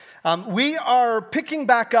We are picking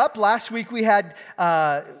back up. Last week we had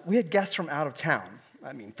guests from out of town.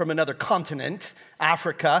 From another continent,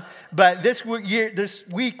 Africa. But this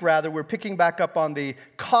week, we're picking back up on the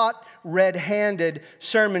Caught Red-Handed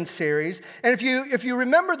sermon series. And if you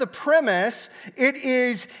remember the premise, it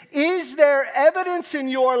is there evidence in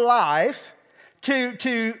your life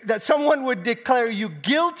that find would declare you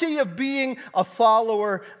guilty of being a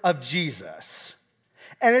follower of Jesus?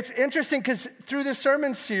 And it's interesting because through this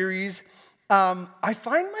sermon series, I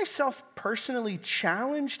find myself personally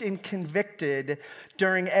challenged and convicted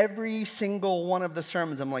during every single one of the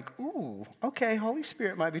sermons. I'm like, ooh, okay, Holy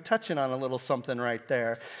Spirit might be touching on a little something right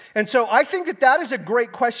there. And so I think that is a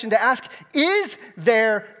great question to ask. Is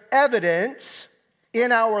there evidence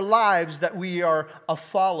in our lives that we are a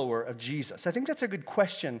follower of Jesus? I think that's a good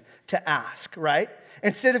question to ask, right?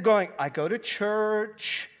 Instead of going, I go to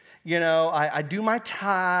church, I do my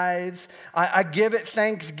tithes. I give it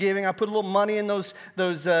Thanksgiving. I put a little money in those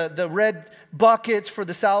the red buckets for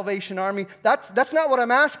the Salvation Army. That's not what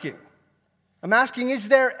I'm asking. I'm asking, is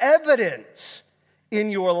there evidence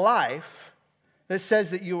in your life that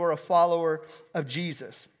says that you are a follower of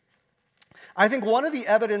Jesus? I think one of the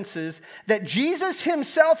evidences that Jesus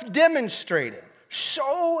himself demonstrated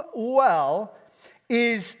so well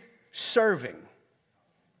is serving.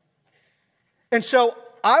 And so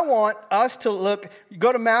I want us to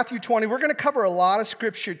go to Matthew 20. We're going to cover a lot of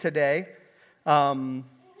scripture today.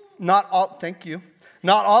 Not all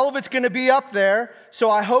of it's going to be up there.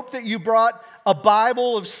 So I hope that you brought a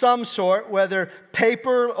Bible of some sort, whether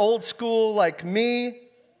paper, old school like me,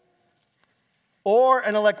 or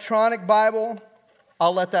an electronic Bible.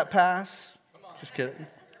 I'll let that pass. Just kidding.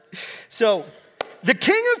 So, the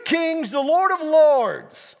King of Kings, the Lord of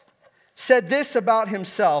Lords, said this about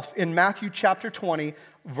himself in Matthew chapter 20,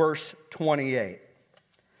 verse 28.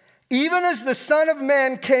 Even as the Son of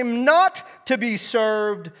Man came not to be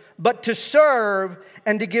served, but to serve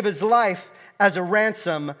and to give his life as a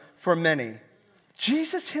ransom for many.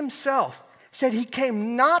 Jesus himself said he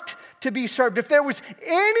came not to be served. If there was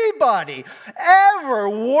anybody ever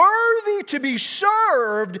worthy to be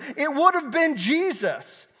served, it would have been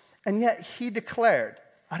Jesus. And yet he declared,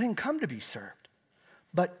 I didn't come to be served,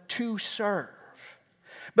 but to serve.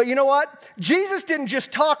 But you know what? Jesus didn't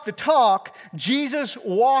just talk the talk, Jesus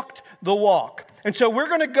walked the walk. And so we're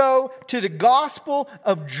going to go to the Gospel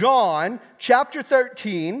of John, chapter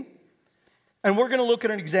 13, and we're going to look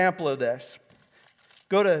at an example of this.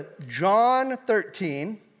 Go to John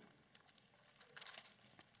 13.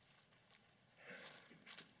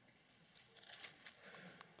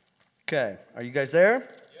 Okay, are you guys there?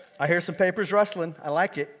 Yep. I hear some papers rustling. I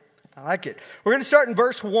like it. We're going to start in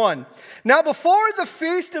verse 1. Now, before the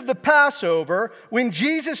feast of the Passover, when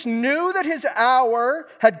Jesus knew that his hour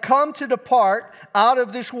had come to depart out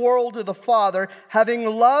of this world to the Father, having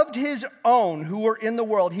loved his own who were in the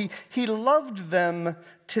world, he loved them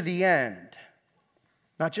to the end.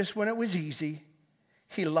 Not just when it was easy,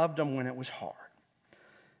 he loved them when it was hard.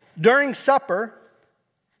 During supper,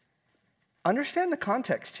 understand the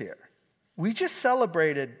context here. We just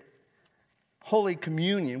celebrated Holy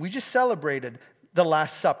Communion. We just celebrated the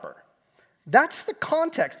Last Supper. That's the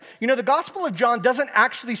context. The Gospel of John doesn't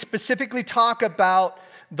actually specifically talk about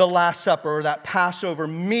the Last Supper or that Passover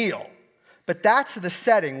meal. But that's the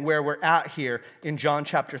setting where we're at here in John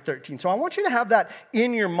chapter 13. So I want you to have that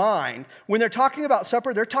in your mind. When they're talking about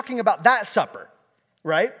supper, they're talking about that supper,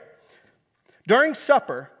 right? During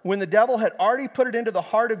supper, when the devil had already put it into the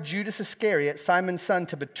heart of Judas Iscariot, Simon's son,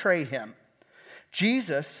 to betray him,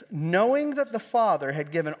 Jesus, knowing that the Father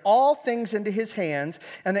had given all things into his hands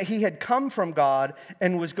and that he had come from God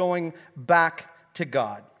and was going back to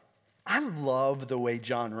God. I love the way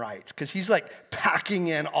John writes because he's like packing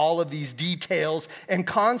in all of these details and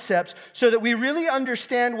concepts so that we really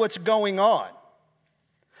understand what's going on.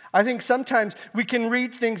 I think sometimes we can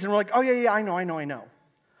read things and we're like, oh yeah, I know.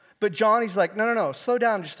 But John, he's like, no, slow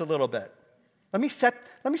down just a little bit. Let me set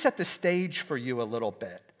the stage for you a little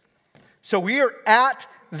bit. So we are at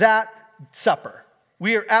that supper.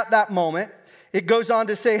 We are at that moment. It goes on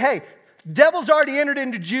to say, hey, devil's already entered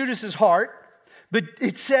into Judas's heart, but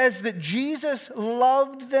it says that Jesus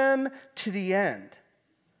loved them to the end.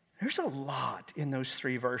 There's a lot in those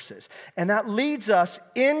 3 verses. And that leads us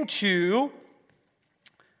into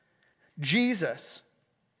Jesus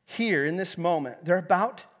here in this moment. They're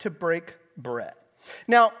about to break bread.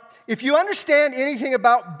 Now, if you understand anything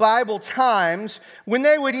about Bible times, when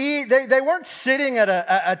they would eat, they weren't sitting at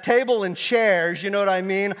a table and chairs, you know what I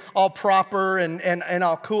mean, all proper and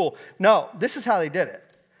all cool. No, this is how they did it.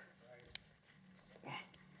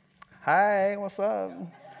 Hi, what's up?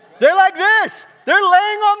 They're like this. They're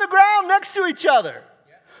laying on the ground next to each other.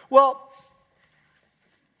 Well,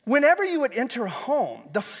 whenever you would enter a home,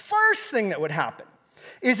 the first thing that would happen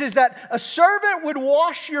is that a servant would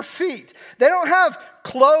wash your feet. They don't have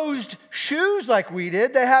closed shoes like we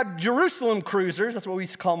did. They had Jerusalem cruisers. That's what we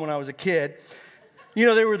used to call them when I was a kid. You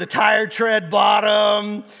know, they were the tire tread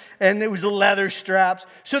bottom, and there was the leather straps.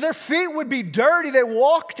 So their feet would be dirty. They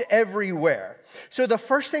walked everywhere. So the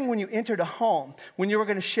first thing when you entered a home, when you were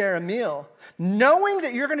going to share a meal, knowing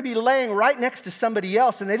that you're going to be laying right next to somebody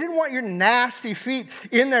else, and they didn't want your nasty feet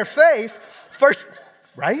in their face, first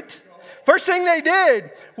thing they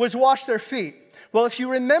did was wash their feet. Well, if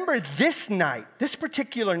you remember this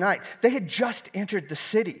particular night, they had just entered the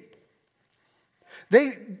city.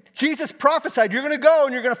 Jesus prophesied, you're going to go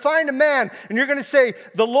and you're going to find a man and you're going to say,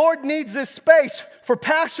 the Lord needs this space for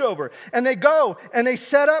Passover. And they go and they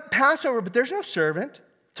set up Passover, but there's no servant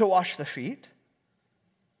to wash the feet.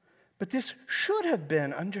 But this should have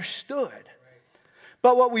been understood.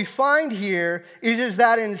 But what we find here is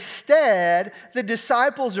that instead, the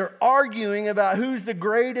disciples are arguing about who's the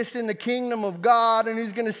greatest in the kingdom of God and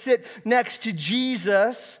who's going to sit next to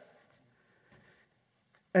Jesus.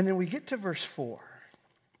 And then we get to verse 4.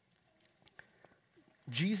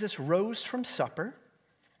 Jesus rose from supper.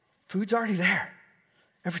 Food's already there.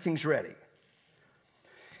 Everything's ready.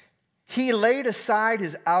 He laid aside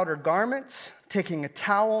his outer garments, taking a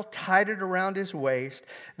towel, tied it around his waist.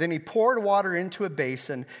 Then he poured water into a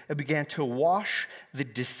basin and began to wash the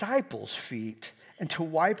disciples' feet and to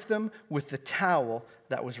wipe them with the towel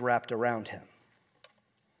that was wrapped around him.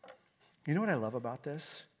 You know what I love about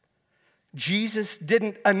this? Jesus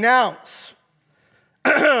didn't announce,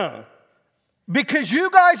 because you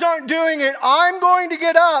guys aren't doing it, I'm going to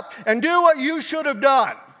get up and do what you should have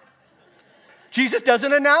done. Jesus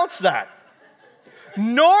doesn't announce that.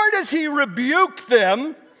 Nor does he rebuke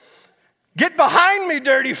them. Get behind me,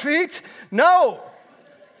 dirty feet. No.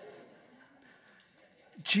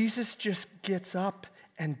 Jesus just gets up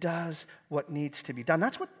and does what needs to be done.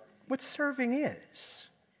 That's what serving is.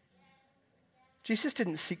 Jesus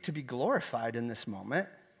didn't seek to be glorified in this moment.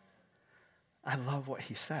 I love what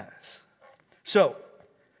he says. So,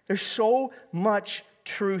 there's so much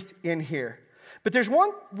truth in here. But there's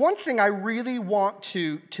one thing I really want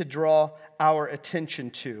to draw our attention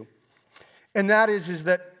to. And that is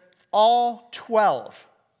that all 12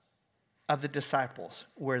 of the disciples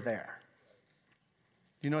were there.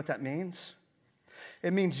 Do you know what that means?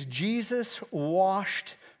 It means Jesus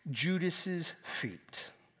washed Judas's feet.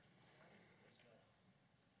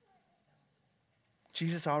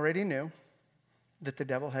 Jesus already knew that the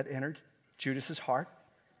devil had entered Judas's heart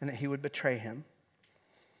and that he would betray him.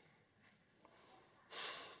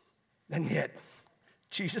 And yet,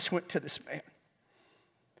 Jesus went to this man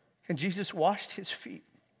and Jesus washed his feet.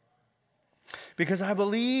 Because I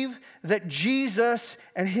believe that Jesus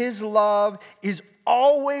and his love is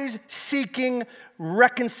always seeking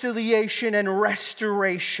reconciliation and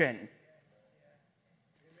restoration.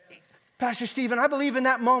 Pastor Stephen, I believe in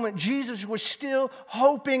that moment, Jesus was still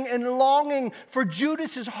hoping and longing for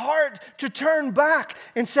Judas's heart to turn back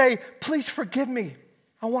and say, please forgive me.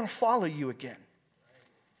 I want to follow you again.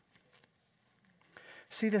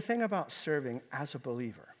 See, the thing about serving as a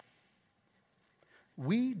believer,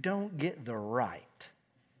 we don't get the right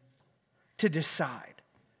to decide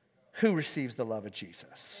who receives the love of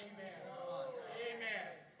Jesus. Amen.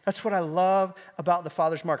 That's what I love about the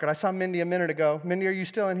Father's Market. I saw Mindy a minute ago. Mindy, are you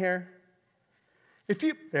still in here?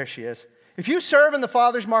 There she is. If you serve in the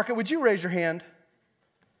Father's Market, would you raise your hand?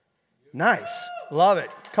 Nice. Love it.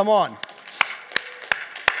 Come on.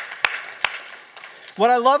 What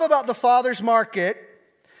I love about the Father's Market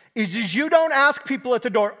is you don't ask people at the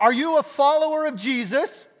door, are you a follower of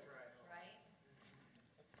Jesus?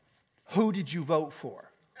 Who did you vote for?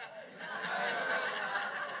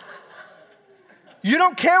 You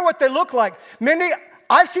don't care what they look like. Mindy,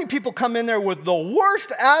 I've seen people come in there with the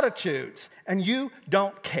worst attitudes, and you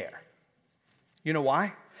don't care. You know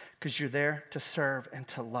why? Because you're there to serve and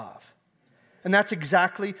to love. And that's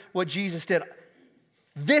exactly what Jesus did.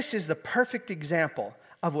 This is the perfect example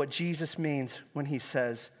of what Jesus means when he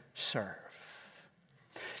says, serve.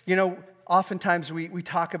 You know, oftentimes we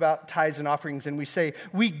talk about tithes and offerings and we say,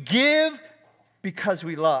 we give because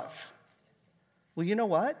we love. Well, you know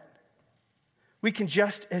what? We can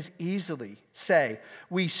just as easily say,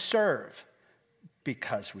 we serve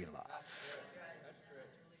because we love.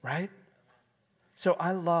 Right? So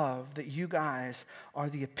I love that you guys are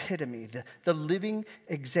the epitome, the living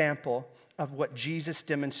example of what Jesus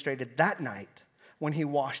demonstrated that night when he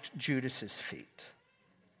washed Judas's feet.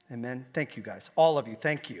 Amen. Thank you guys. All of you,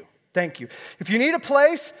 thank you. Thank you. If you need a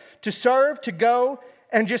place to serve, to go,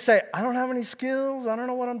 and just say, I don't have any skills, I don't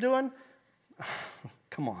know what I'm doing,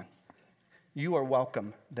 come on. You are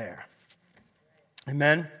welcome there.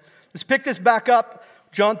 Amen. Let's pick this back up.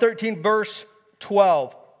 John 13, verse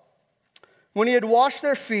 12. When he had washed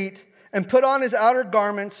their feet and put on his outer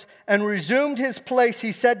garments and resumed his place,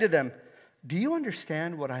 he said to them, do you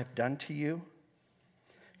understand what I have done to you?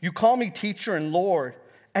 You call me teacher and Lord,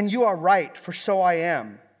 and you are right, for so I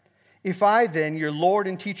am. If I then, your Lord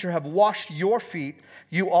and teacher, have washed your feet,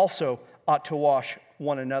 you also ought to wash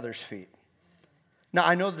one another's feet. Now,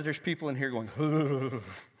 I know that there's people in here going,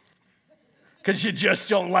 because you just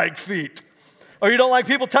don't like feet. Or you don't like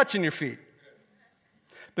people touching your feet.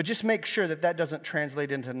 But just make sure that that doesn't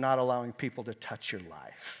translate into not allowing people to touch your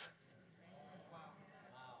life.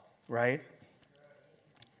 Right?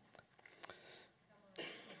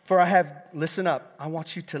 For I have, listen up, I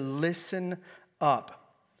want you to listen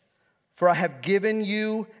up. For I have given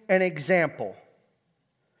you an example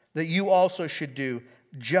that you also should do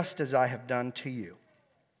just as I have done to you.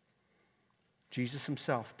 Jesus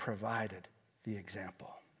himself provided the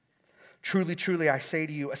example. Truly, truly, I say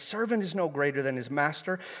to you, a servant is no greater than his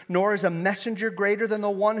master, nor is a messenger greater than the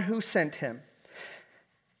one who sent him.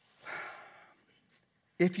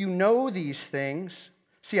 If you know these things,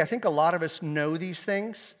 see, I think a lot of us know these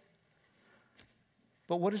things,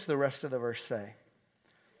 but what does the rest of the verse say?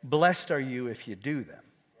 Blessed are you if you do them.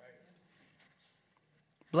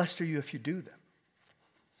 Blessed are you if you do them.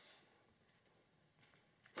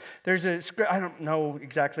 There's a script, I don't know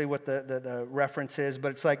exactly what the reference is,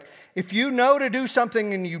 but it's like, if you know to do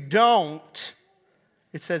something and you don't,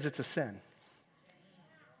 it says it's a sin.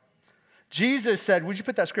 Jesus said, would you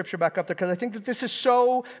put that scripture back up there? Because I think that this is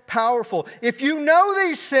so powerful. If you know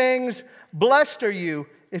these things, blessed are you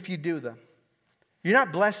if you do them. You're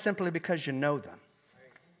not blessed simply because you know them.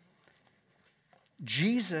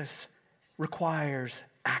 Jesus requires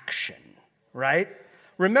action, right?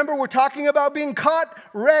 Remember, we're talking about being caught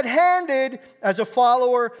red-handed as a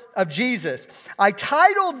follower of Jesus. I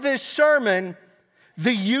titled this sermon,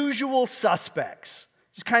 The Usual Suspects.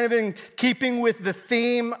 Just kind of in keeping with the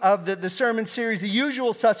theme of the sermon series, The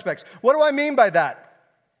Usual Suspects. What do I mean by that?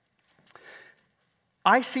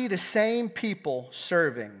 I see the same people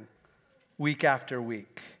serving week after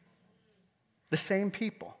week. The same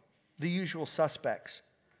people, the usual suspects.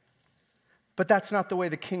 But that's not the way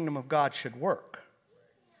the kingdom of God should work.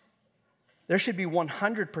 There should be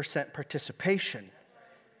 100% participation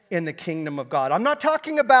in the kingdom of God. I'm not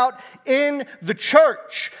talking about in the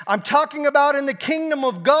church. I'm talking about in the kingdom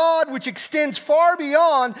of God, which extends far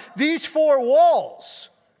beyond these four walls.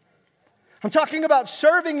 I'm talking about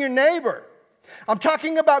serving your neighbor. I'm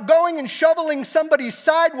talking about going and shoveling somebody's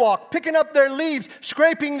sidewalk, picking up their leaves,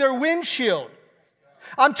 scraping their windshield.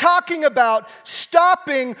 I'm talking about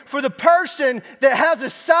stopping for the person that has a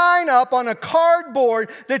sign up on a cardboard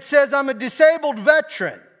that says, I'm a disabled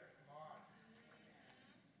veteran.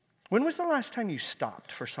 When was the last time you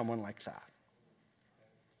stopped for someone like that?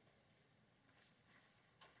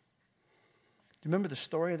 Do you remember the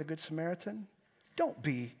story of the Good Samaritan? Don't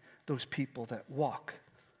be those people that walk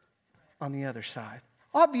on the other side.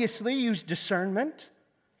 Obviously, use discernment.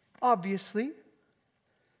 Obviously.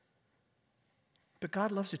 But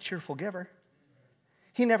God loves a cheerful giver.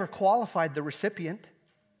 He never qualified the recipient.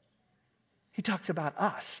 He talks about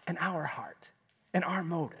us and our heart and our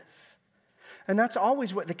motive. And that's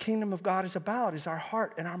always what the kingdom of God is about, is our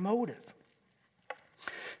heart and our motive.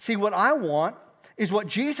 See, what I want is what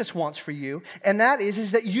Jesus wants for you, and that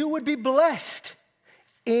is that you would be blessed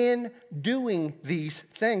in doing these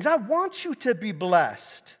things. I want you to be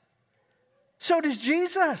blessed. So does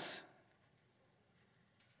Jesus.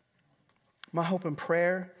 My hope and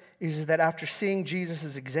prayer is that after seeing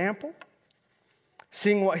Jesus' example,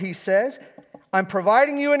 seeing what he says, I'm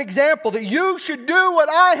providing you an example that you should do what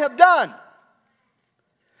I have done.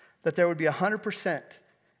 That there would be 100%,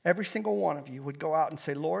 every single one of you would go out and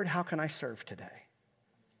say, Lord, how can I serve today?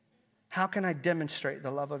 How can I demonstrate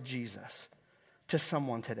the love of Jesus to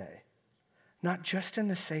someone today? Not just in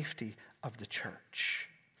the safety of the church,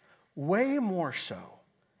 way more so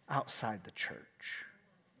outside the church.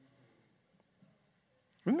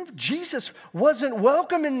 Remember, Jesus wasn't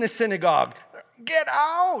welcome in the synagogue. Get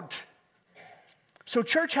out. So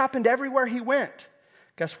church happened everywhere he went.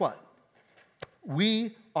 Guess what?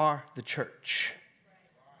 We are the church.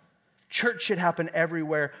 Church should happen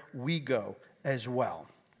everywhere we go as well.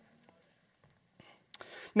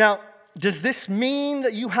 Now, does this mean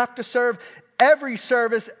that you have to serve every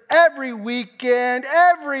service, every weekend,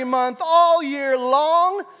 every month, all year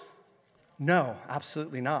long? No,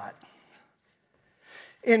 absolutely not.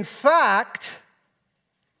 In fact,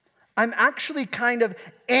 I'm actually kind of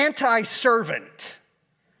anti-servant.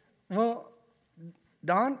 Well,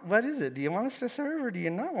 Don, what is it? Do you want us to serve or do you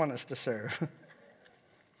not want us to serve?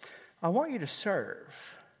 I want you to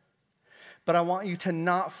serve, but I want you to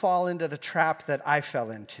not fall into the trap that I fell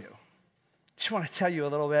into. Just want to tell you a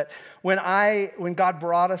little bit. When God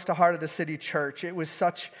brought us to Heart of the City Church, it was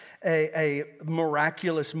such a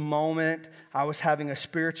miraculous moment. I was having a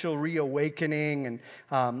spiritual reawakening,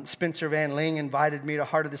 and Spencer Van Ling invited me to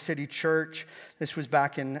Heart of the City Church. This was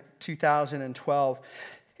back in 2012.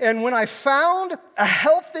 And when I found a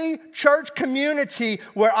healthy church community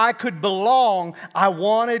where I could belong, I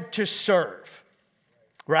wanted to serve,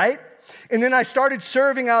 right? And then I started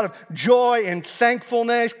serving out of joy and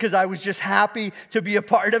thankfulness because I was just happy to be a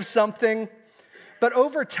part of something. But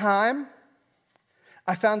over time,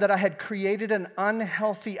 I found that I had created an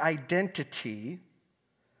unhealthy identity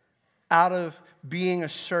out of being a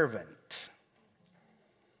servant.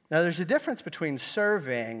 Now, there's a difference between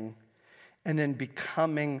serving and then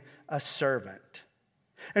becoming a servant.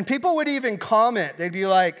 And people would even comment. They'd be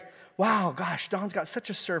like, wow, gosh, Don's got such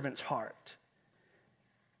a servant's heart.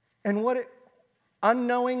 And what it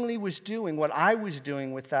unknowingly was doing, what I was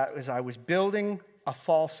doing with that, is I was building a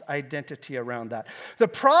false identity around that. The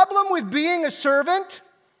problem with being a servant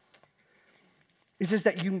is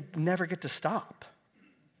that you never get to stop.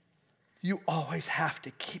 You always have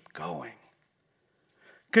to keep going.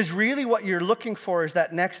 Because really what you're looking for is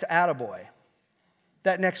that next attaboy,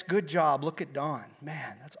 that next good job. Look at Don.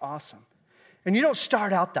 Man, that's awesome. And you don't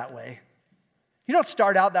start out that way. You don't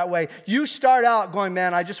start out that way. You start out going,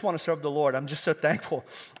 man, I just want to serve the Lord. I'm just so thankful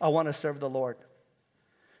I want to serve the Lord.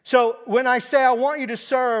 So when I say I want you to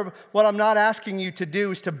serve, what I'm not asking you to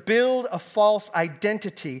do is to build a false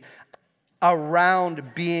identity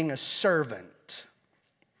around being a servant.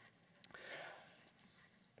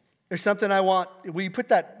 There's something I want. Will you put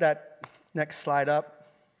that next slide up?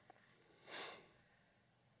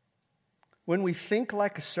 When we think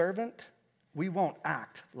like a servant, we won't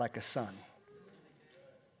act like a son.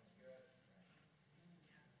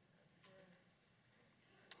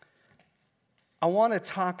 I want to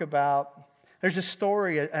talk about, there's a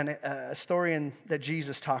story that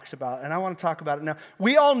Jesus talks about, and I want to talk about it now.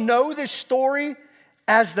 We all know this story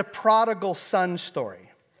as the prodigal son story.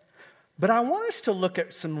 But I want us to look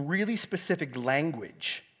at some really specific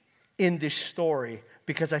language in this story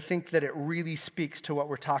because I think that it really speaks to what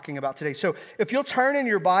we're talking about today. So if you'll turn in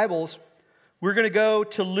your Bibles, we're going to go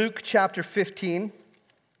to Luke chapter 15.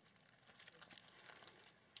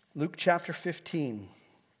 Luke chapter 15.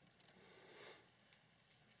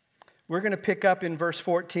 We're going to pick up in verse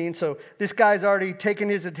 14. So this guy's already taken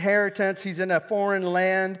his inheritance. He's in a foreign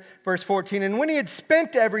land. Verse 14. And when he had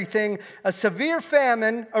spent everything, a severe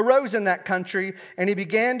famine arose in that country, and he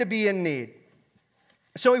began to be in need.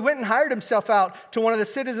 So he went and hired himself out to one of the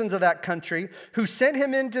citizens of that country, who sent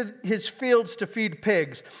him into his fields to feed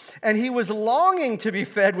pigs. And he was longing to be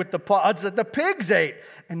fed with the pods that the pigs ate,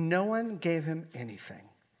 and no one gave him anything.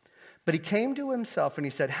 But he came to himself and he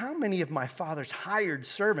said, how many of my father's hired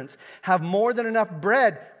servants have more than enough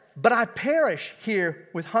bread, but I perish here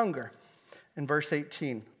with hunger? In verse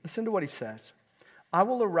 18, listen to what he says. I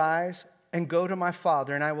will arise and go to my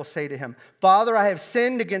father, and I will say to him, Father, I have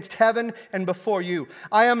sinned against heaven and before you.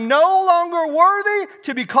 I am no longer worthy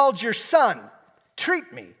to be called your son.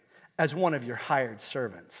 Treat me as one of your hired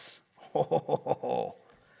servants. Oh,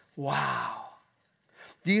 wow.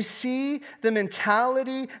 Do you see the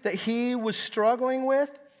mentality that he was struggling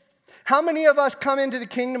with? How many of us come into the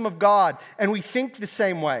kingdom of God and we think the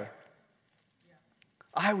same way?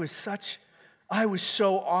 I was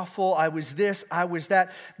so awful. I was this, I was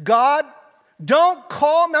that. God, don't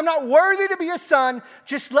call me. I'm not worthy to be a son.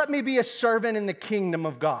 Just let me be a servant in the kingdom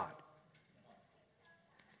of God.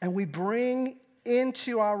 And we bring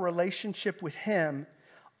into our relationship with him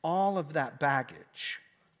all of that baggage.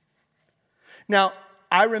 Now,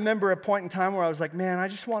 I remember a point in time where I was like, man, I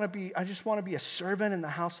just want to be a servant in the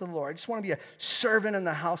house of the Lord. I just want to be a servant in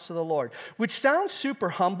the house of the Lord, which sounds super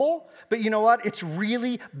humble, but you know what? It's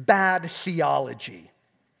really bad theology.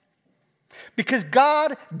 Because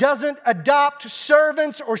God doesn't adopt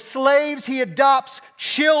servants or slaves, he adopts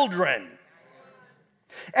children.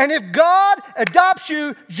 And if God adopts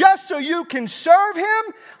you just so you can serve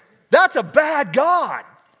him, that's a bad God.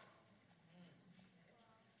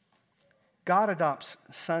 God adopts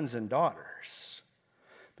sons and daughters.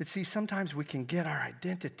 But see, sometimes we can get our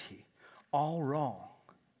identity all wrong.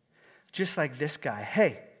 Just like this guy.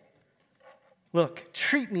 Hey, look,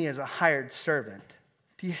 treat me as a hired servant.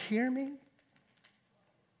 Do you hear me?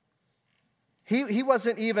 He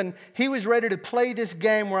wasn't even, he was ready to play this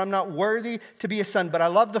game where I'm not worthy to be a son. But I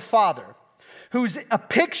love the Father, who's a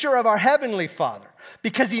picture of our Heavenly Father,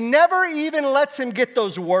 because he never even lets him get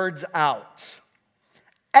those words out.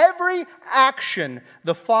 Every action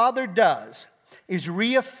the Father does is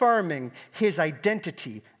reaffirming his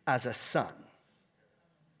identity as a son.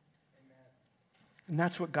 And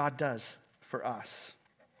that's what God does for us.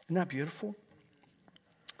 Isn't that beautiful?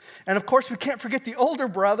 And of course, we can't forget the older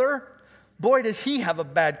brother. Boy, does he have a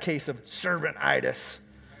bad case of servantitis.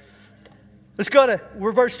 Let's go to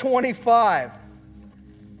verse 25.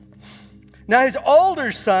 Now his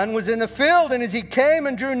older son was in the field, and as he came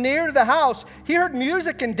and drew near to the house, he heard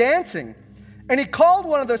music and dancing. And he called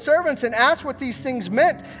one of the servants and asked what these things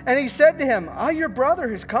meant. And he said to him, your brother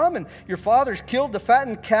has come, and your father's killed the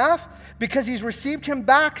fattened calf because he's received him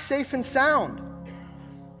back safe and sound.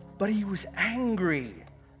 But he was angry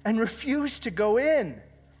and refused to go in.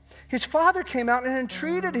 His father came out and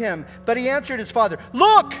entreated him, but he answered his father,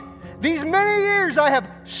 look, these many years I have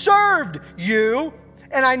served you,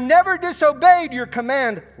 and I never disobeyed your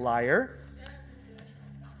command, liar.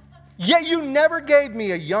 Yet you never gave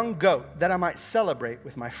me a young goat that I might celebrate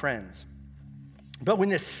with my friends. But when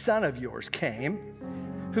this son of yours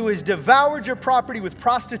came, who has devoured your property with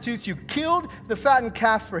prostitutes, you killed the fattened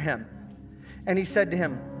calf for him. And he said to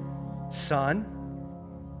him, son,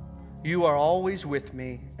 you are always with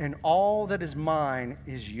me, and all that is mine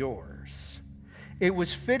is yours. It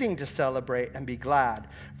was fitting to celebrate and be glad,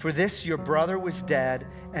 for this your brother was dead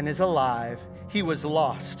and is alive. He was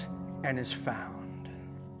lost and is found.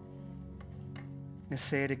 Let's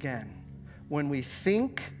say it again. When we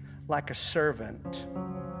think like a servant,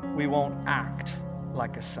 we won't act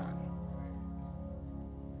like a son.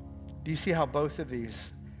 Do you see how both of these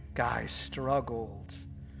guys struggled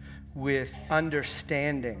with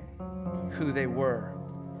understanding who they were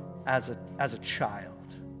as a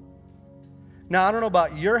child? Now, I don't know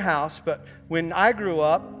about your house, but when I grew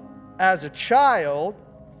up as a child,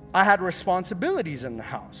 I had responsibilities in the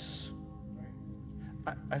house.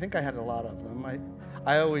 I think I had a lot of them.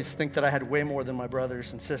 I always think that I had way more than my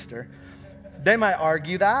brothers and sister. They might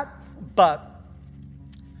argue that, but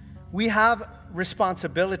we have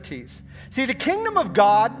responsibilities. See, the kingdom of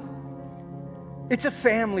God, it's a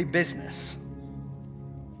family business.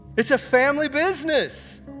 It's a family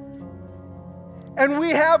business. And we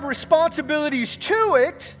have responsibilities to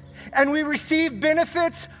it, and we receive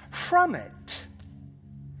benefits from it.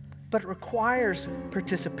 But it requires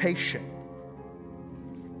participation.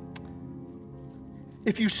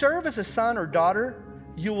 If you serve as a son or daughter,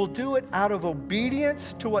 you will do it out of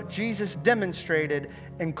obedience to what Jesus demonstrated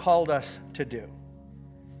and called us to do.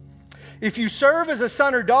 If you serve as a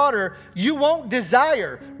son or daughter, you won't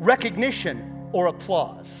desire recognition or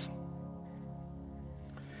applause.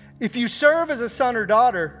 If you serve as a son or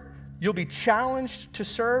daughter, you'll be challenged to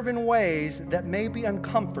serve in ways that may be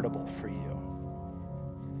uncomfortable for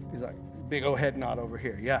you. He's like, big old head nod over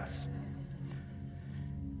here, yes.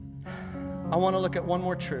 I want to look at one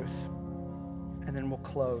more truth, and then we'll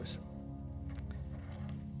close.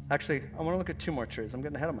 Actually, I want to look at two more truths. I'm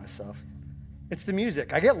getting ahead of myself. It's the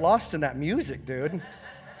music. I get lost in that music, dude.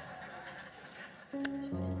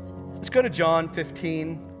 Let's go to John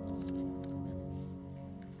 15.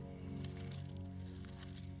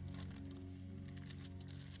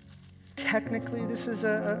 Technically, this is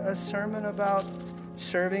a sermon about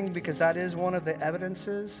serving because that is one of the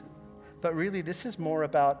evidences. But really, this is more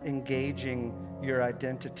about engaging your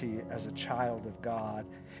identity as a child of God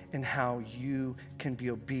and how you can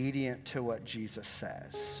be obedient to what Jesus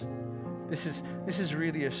says. This is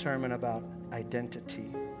really a sermon about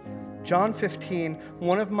identity. John 15,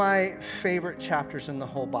 one of my favorite chapters in the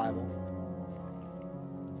whole Bible.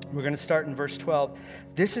 We're going to start in verse 12.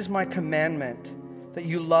 This is my commandment, that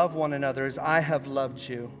you love one another as I have loved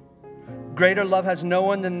you. Greater love has no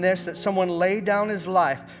one than this, that someone lay down his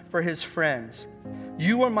life for his friends.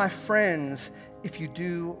 You are my friends if you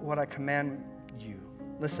do what I command you.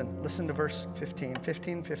 Listen to verse 15.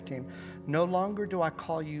 No longer do I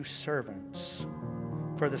call you servants,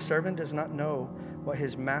 for the servant does not know what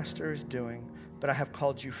his master is doing, but I have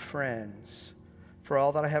called you friends. For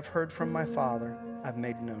all that I have heard from my Father, I've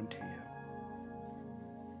made known to you.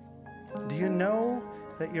 Do you know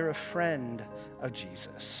that you're a friend of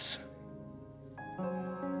Jesus?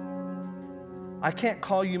 I can't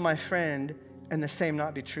call you my friend and the same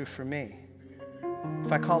not be true for me.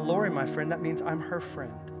 If I call Lori my friend, that means I'm her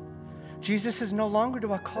friend. Jesus says, no longer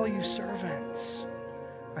do I call you servants.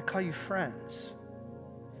 I call you friends.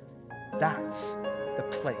 That's the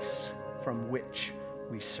place from which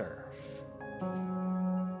we serve.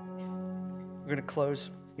 We're going to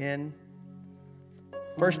close in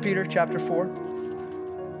 1 Peter chapter 4.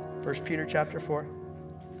 1 Peter chapter 4.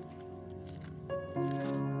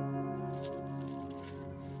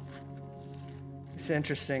 It's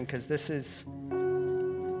interesting because this is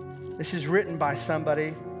written by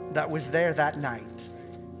somebody that was there that night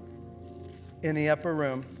in the upper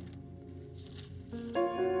room.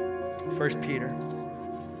 1 Peter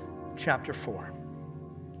chapter 4.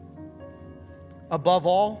 Above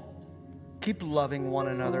all, keep loving one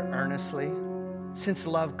another earnestly, since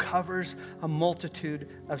love covers a multitude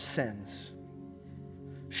of sins.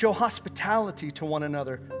 Show hospitality to one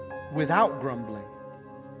another without grumbling.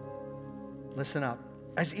 Listen up.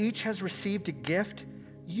 As each has received a gift,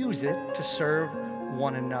 use it to serve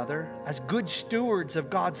one another as good stewards of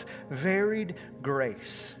God's varied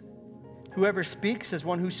grace. Whoever speaks as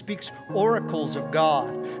one who speaks oracles of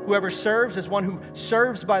God. Whoever serves as one who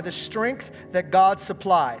serves by the strength that God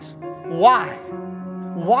supplies. Why?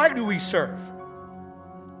 Why do we serve?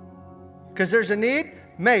 Because there's a need?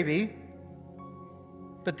 Maybe.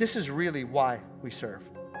 But this is really why we serve.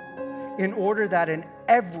 In order that in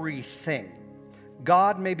everything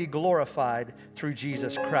God may be glorified through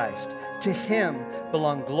Jesus Christ. To him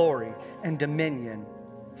belong glory and dominion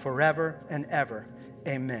forever and ever.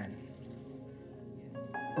 Amen.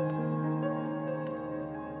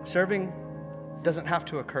 Serving doesn't have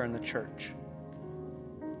to occur in the church.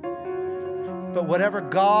 But whatever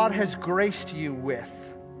God has graced you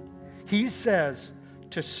with, he says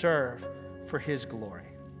to serve for his glory.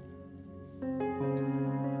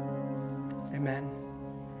 Amen.